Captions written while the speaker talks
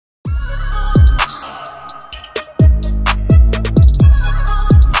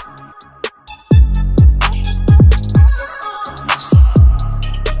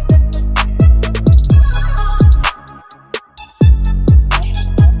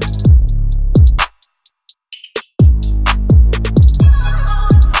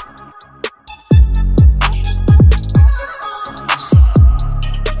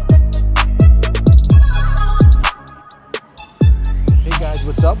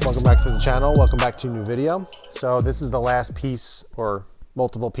Welcome back to the channel. Welcome back to a new video. So this is the last piece or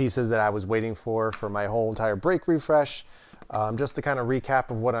multiple pieces that I was waiting for my whole entire brake refresh. Just to kind of recap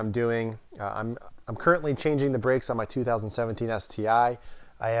of what I'm doing. I'm currently changing the brakes on my 2017 STI.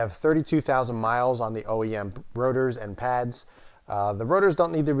 I have 32,000 miles on the OEM rotors and pads. The rotors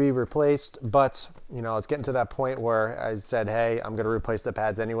don't need to be replaced, but you know, it's getting to that point where I said, hey, I'm going to replace the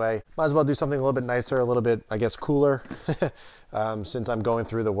pads anyway. Might as well do something a little bit nicer, a little bit, I guess, cooler. Since I'm going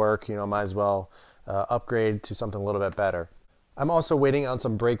through the work, you know, might as well upgrade to something a little bit better. I'm also waiting on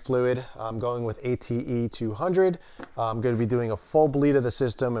some brake fluid. I'm going with ATE 200. I'm going to be doing a full bleed of the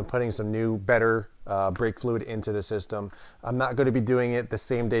system and putting some new, better brake fluid into the system. I'm not going to be doing it the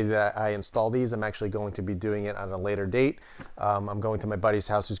same day that I install these. I'm actually going to be doing it on a later date. I'm going to my buddy's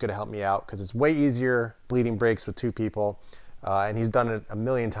house who's going to help me out because it's way easier bleeding brakes with two people. And he's done it a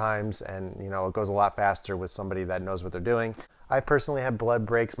million times, and you know, it goes a lot faster with somebody that knows what they're doing. I personally have bled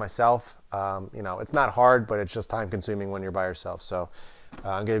brakes myself. You know, it's not hard, but it's just time consuming when you're by yourself. So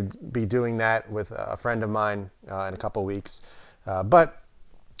I'm going to be doing that with a friend of mine in a couple weeks. But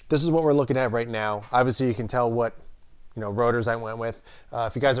this is what we're looking at right now. Obviously, you can tell what rotors I went with.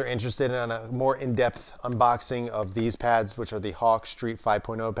 If you guys are interested in a more in-depth unboxing of these pads, which are the Hawk Street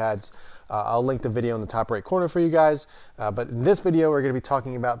 5.0 pads, I'll link the video in the top right corner for you guys. But in this video, we're going to be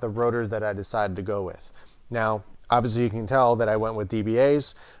talking about the rotors that I decided to go with. Now, obviously, you can tell that I went with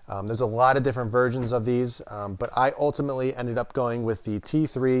DBAs. There's a lot of different versions of these, but I ultimately ended up going with the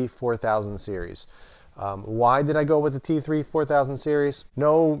T3 4000 series. Why did I go with the T3 4000 series?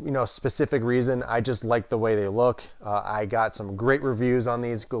 No, specific reason. I just like the way they look. I got some great reviews on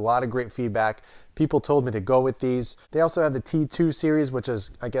these, a lot of great feedback. People told me to go with these. They also have the T2 series, which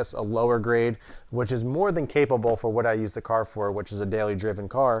is, I guess, a lower grade, which is more than capable for what I use the car for, which is a daily driven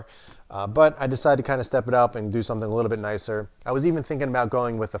car. But I decided to kind of step it up and do something a little bit nicer. I was even thinking about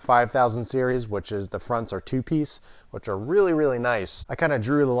going with the 5000 series, which is the fronts are two-piece, which are really, really nice. I kind of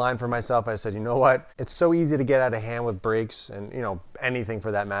drew the line for myself. I said, you know what? It's so easy to get out of hand with brakes and, anything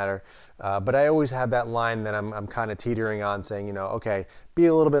for that matter. But I always have that line that I'm kind of teetering on saying, okay, be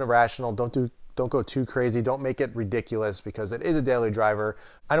a little bit rational. Don't go too crazy. Don't make it ridiculous because it is a daily driver.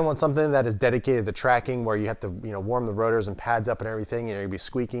 I don't want something that is dedicated to tracking where you have to, warm the rotors and pads up and everything. You'll be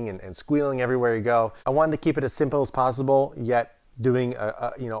squeaking and squealing everywhere you go. I wanted to keep it as simple as possible, yet doing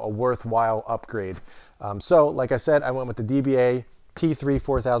a worthwhile upgrade. So like I said, I went with the DBA T3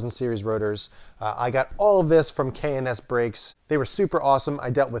 4000 series rotors. I got all of this from K&S Brakes. They were super awesome.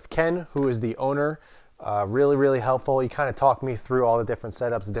 I dealt with Ken, who is the owner. Really, really helpful. He kind of talked me through all the different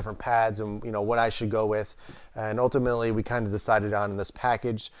setups, the different pads, and what I should go with. And ultimately, we kind of decided on this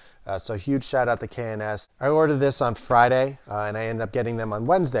package. So huge shout out to K&S. I ordered this on Friday, and I ended up getting them on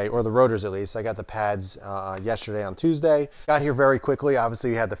Wednesday, or the rotors at least. I got the pads yesterday on Tuesday. Got here very quickly.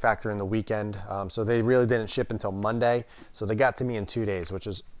 Obviously, we had to factor in the weekend, so they really didn't ship until Monday. So they got to me in 2 days, which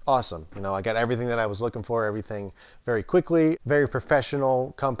is awesome. I got everything that I was looking for, everything very quickly. Very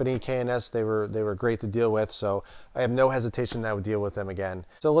professional company, K&S. They were great to deal with, so I have no hesitation that I would deal with them again.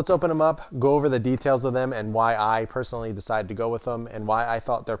 So let's open them up, go over the details of them and why I personally decided to go with them and why I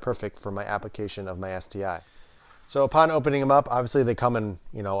thought they're perfect for my application of my STI. So upon opening them up, obviously they come in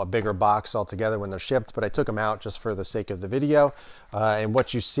a bigger box altogether when they're shipped, but I took them out just for the sake of the video. And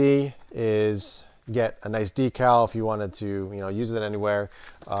what you see is get a nice decal if you wanted to use it anywhere.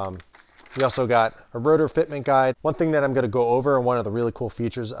 We also got a rotor fitment guide. One thing that I'm going to go over, and one of the really cool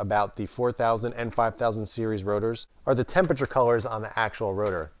features about the 4000 and 5000 series rotors, are the temperature colors on the actual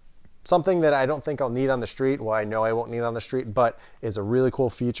rotor. Something that I don't think I'll need on the street. Well, I know I won't need on the street, but is a really cool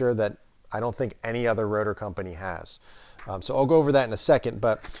feature that I don't think any other rotor company has. So I'll go over that in a second,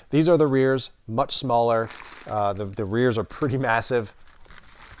 but these are the rears, much smaller. The rears are pretty massive.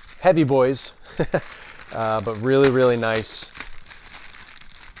 Heavy boys, but really, really nice.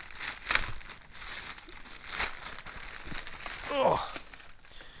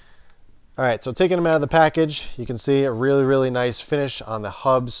 All right, so taking them out of the package, you can see a really, really nice finish on the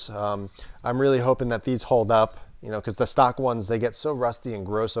hubs. I'm really hoping that these hold up, because the stock ones, they get so rusty and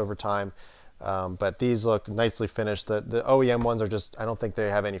gross over time. But these look nicely finished. The OEM ones are just, I don't think they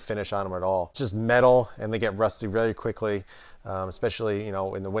have any finish on them at all. It's just metal and they get rusty very quickly, especially,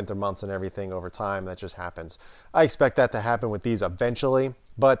 in the winter months and everything over time. That just happens. I expect that to happen with these eventually,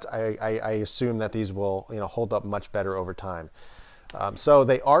 but I assume that these will, hold up much better over time. So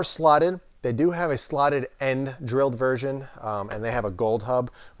they are slotted. They do have a slotted end drilled version, and they have a gold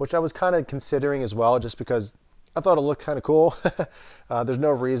hub, which I was kind of considering as well, just because I thought it looked kind of cool. There's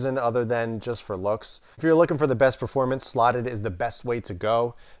no reason other than just for looks. If you're looking for the best performance, slotted is the best way to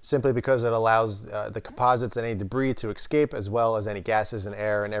go, simply because it allows the composites and any debris to escape, as well as any gases and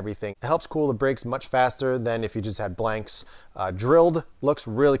air and everything. It helps cool the brakes much faster than if you just had blanks. Drilled looks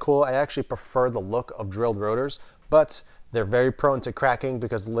really cool. I actually prefer the look of drilled rotors, but they're very prone to cracking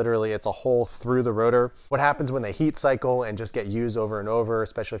because literally it's a hole through the rotor. What happens when they heat cycle and just get used over and over,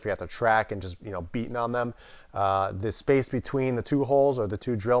 especially if you're at the track and just, you know, beating on them, the space between the two holes or the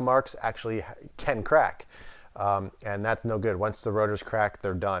two drill marks actually can crack. And that's no good. Once the rotors crack,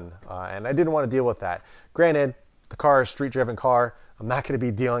 they're done. And I didn't want to deal with that. Granted, the car is a street-driven car. I'm not going to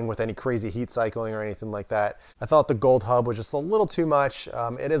be dealing with any crazy heat cycling or anything like that. I thought the gold hub was just a little too much.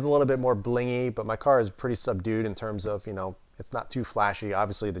 It is a little bit more blingy, but my car is pretty subdued in terms of, you know, it's not too flashy.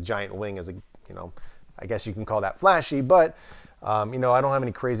 Obviously, the giant wing is, you know, I guess you can call that flashy, but, you know, I don't have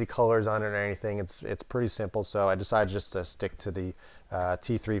any crazy colors on it or anything. It's pretty simple, so I decided just to stick to the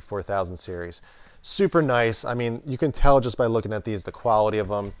T3 4000 series. Super nice. I mean, you can tell just by looking at these, the quality of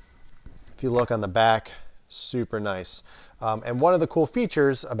them. If you look on the back, super nice. And one of the cool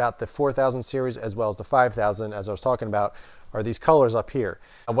features about the 4000 series as well as the 5000, as I was talking about, are these colors up here.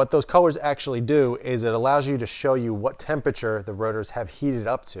 And what those colors actually do is it allows you to show you what temperature the rotors have heated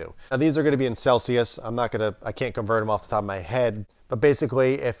up to. Now these are going to be in Celsius. I can't convert them off the top of my head, but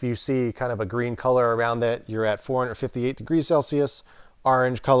basically if you see kind of a green color around it, you're at 458 degrees Celsius,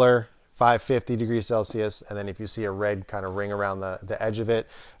 orange color, 550 degrees Celsius, and then if you see a red kind of ring around the edge of it,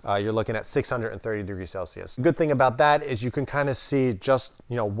 you're looking at 630 degrees Celsius. The good thing about that is you can kind of see just,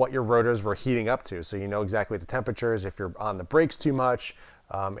 you know, what your rotors were heating up to, so you know exactly the temperatures, if you're on the brakes too much.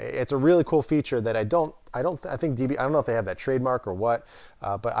 It's a really cool feature that I think DB, I don't know if they have that trademark or what,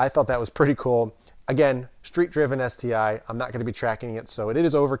 but I thought that was pretty cool. Again, street-driven STI. I'm not going to be tracking it, so it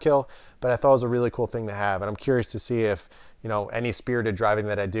is overkill, but I thought it was a really cool thing to have, and I'm curious to see if, you know, any spirited driving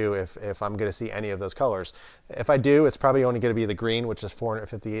that I do, if I'm going to see any of those colors. If I do, it's probably only going to be the green, which is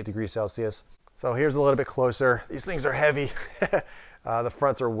 458 degrees Celsius. So here's a little bit closer. These things are heavy. The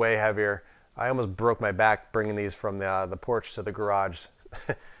fronts are way heavier. I almost broke my back bringing these from the porch to the garage.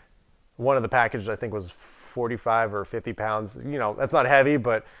 One of the packages I think was 45 or 50 pounds. You know, that's not heavy,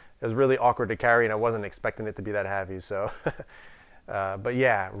 but it was really awkward to carry, and I wasn't expecting it to be that heavy. So, but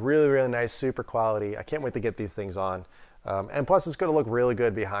yeah, really, really nice, super quality. I can't wait to get these things on. And plus it's going to look really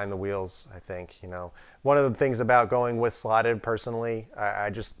good behind the wheels, I think. You know, one of the things about going with slotted personally, I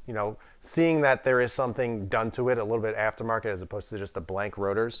just, you know, seeing that there is something done to it, a little bit aftermarket as opposed to just the blank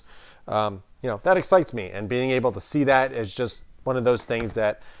rotors, you know, that excites me. And being able to see that is just one of those things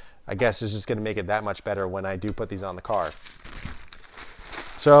that I guess is just going to make it that much better when I do put these on the car.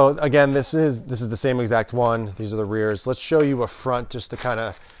 So again, this is the same exact one. These are the rears. Let's show you a front just to kind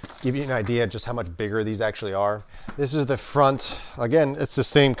of give you an idea just how much bigger these actually are. This is the front. Again, it's the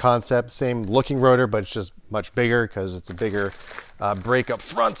same concept, same looking rotor, but it's just much bigger because it's a bigger brake up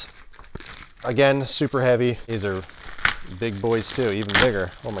front. Again, super heavy. These are big boys too, even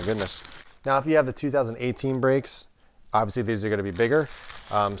bigger. Oh my goodness. Now, if you have the 2018 brakes, obviously these are going to be bigger.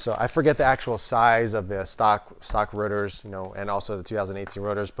 So I forget the actual size of the stock rotors, you know, and also the 2018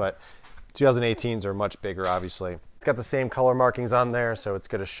 rotors, but 2018s are much bigger, obviously. It's got the same color markings on there, so it's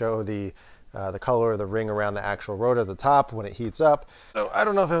going to show the color of the ring around the actual rotor at the top when it heats up. So I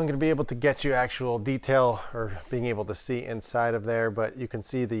don't know if I'm going to be able to get you actual detail or being able to see inside of there, but you can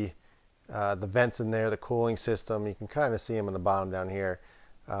see the vents in there, the cooling system. You can kind of see them on the bottom down here,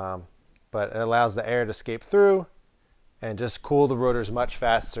 but it allows the air to escape through and just cool the rotors much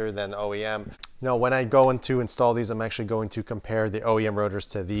faster than the OEM. You know, when I go to install these, I'm actually going to compare the OEM rotors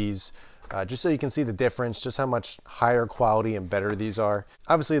to these, just so you can see the difference, just how much higher quality and better these are.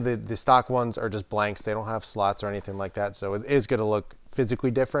 Obviously, the stock ones are just blanks. They don't have slots or anything like that, so it is gonna look physically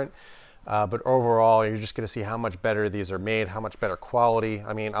different. But overall, you're just gonna see how much better these are made, how much better quality.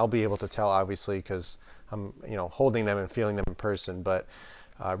 I mean, I'll be able to tell, obviously, because I'm, you know, holding them and feeling them in person, but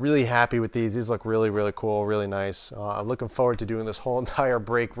really happy with these. These look really, really cool, really nice. I'm looking forward to doing this whole entire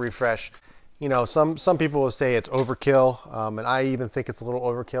brake refresh. You know, some people will say it's overkill, and I even think it's a little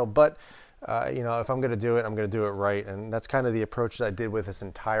overkill, but you know, if I'm gonna do it, I'm gonna do it right. And that's kind of the approach that I did with this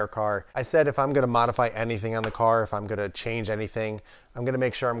entire car. I said if I'm gonna modify anything on the car, if I'm gonna change anything, I'm gonna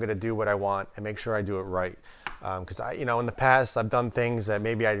make sure I'm gonna do what I want and make sure I do it right. Because you know, in the past, I've done things that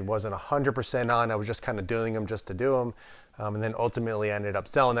maybe I wasn't 100% on. I was just kind of doing them just to do them. And then ultimately ended up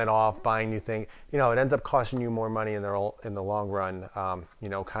selling it off, buying new things. You know, it ends up costing you more money in the long run, you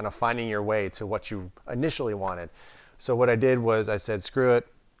know, kind of finding your way to what you initially wanted. So what I did was I said, screw it,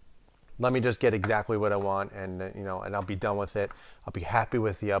 let me just get exactly what I want, and you know, and I'll be done with it. I'll be happy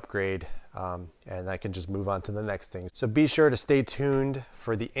with the upgrade, and I can just move on to the next thing. So be sure to stay tuned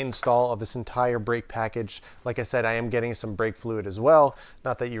for the install of this entire brake package. Like I said, I am getting some brake fluid as well.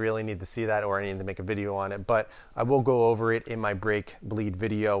 Not that you really need to see that or I need to make a video on it, but I will go over it in my brake bleed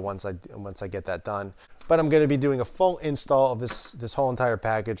video once I get that done. But I'm going to be doing a full install of this whole entire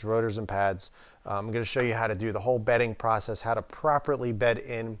package, rotors and pads. I'm going to show you how to do the whole bedding process, how to properly bed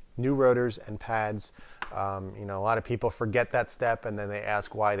in new rotors and pads. You know, a lot of people forget that step, and then they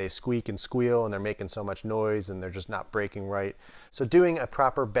ask why they squeak and squeal and they're making so much noise and they're just not braking right. So doing a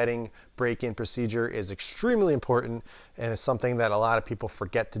proper bedding break-in procedure is extremely important, and it's something that a lot of people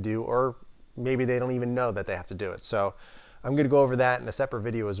forget to do, or maybe they don't even know that they have to do it. So I'm going to go over that in a separate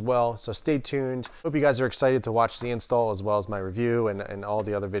video as well, so stay tuned. Hope you guys are excited to watch the install as well as my review and all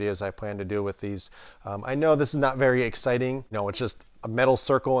the other videos I plan to do with these. I know this is not very exciting. You know, it's just a metal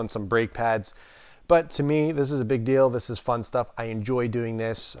circle and some brake pads. But to me, this is a big deal. This is fun stuff. I enjoy doing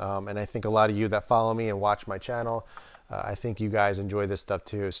this, and I think a lot of you that follow me and watch my channel, I think you guys enjoy this stuff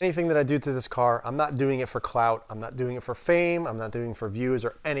too. So anything that I do to this car, I'm not doing it for clout. I'm not doing it for fame. I'm not doing it for views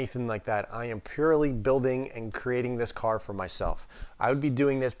or anything like that. I am purely building and creating this car for myself. I would be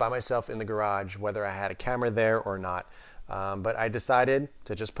doing this by myself in the garage, whether I had a camera there or not. But I decided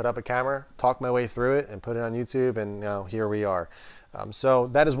to just put up a camera, talk my way through it, and put it on YouTube, and you know, here we are. So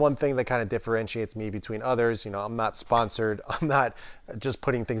that is one thing that kind of differentiates me between others. You know, I'm not sponsored. I'm not just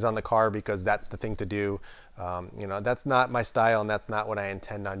putting things on the car because that's the thing to do. You know, that's not my style, and that's not what I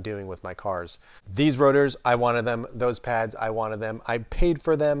intend on doing with my cars. These rotors, I wanted them. Those pads, I wanted them. I paid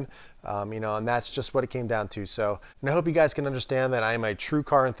for them. You know, and that's just what it came down to. So, and I hope you guys can understand that I am a true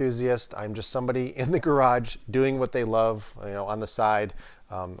car enthusiast. I'm just somebody in the garage doing what they love, you know, on the side.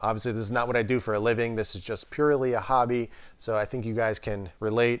 Obviously, this is not what I do for a living. This is just purely a hobby. So I think you guys can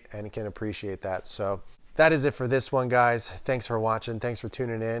relate and can appreciate that. So that is it for this one, guys. Thanks for watching. Thanks for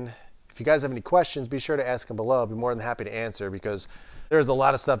tuning in. If you guys have any questions, be sure to ask them below. I'll be more than happy to answer, because there's a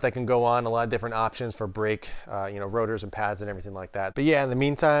lot of stuff that can go on, a lot of different options for brake, you know, rotors and pads and everything like that. But yeah, in the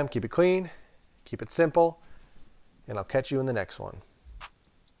meantime, keep it clean, keep it simple, and I'll catch you in the next one.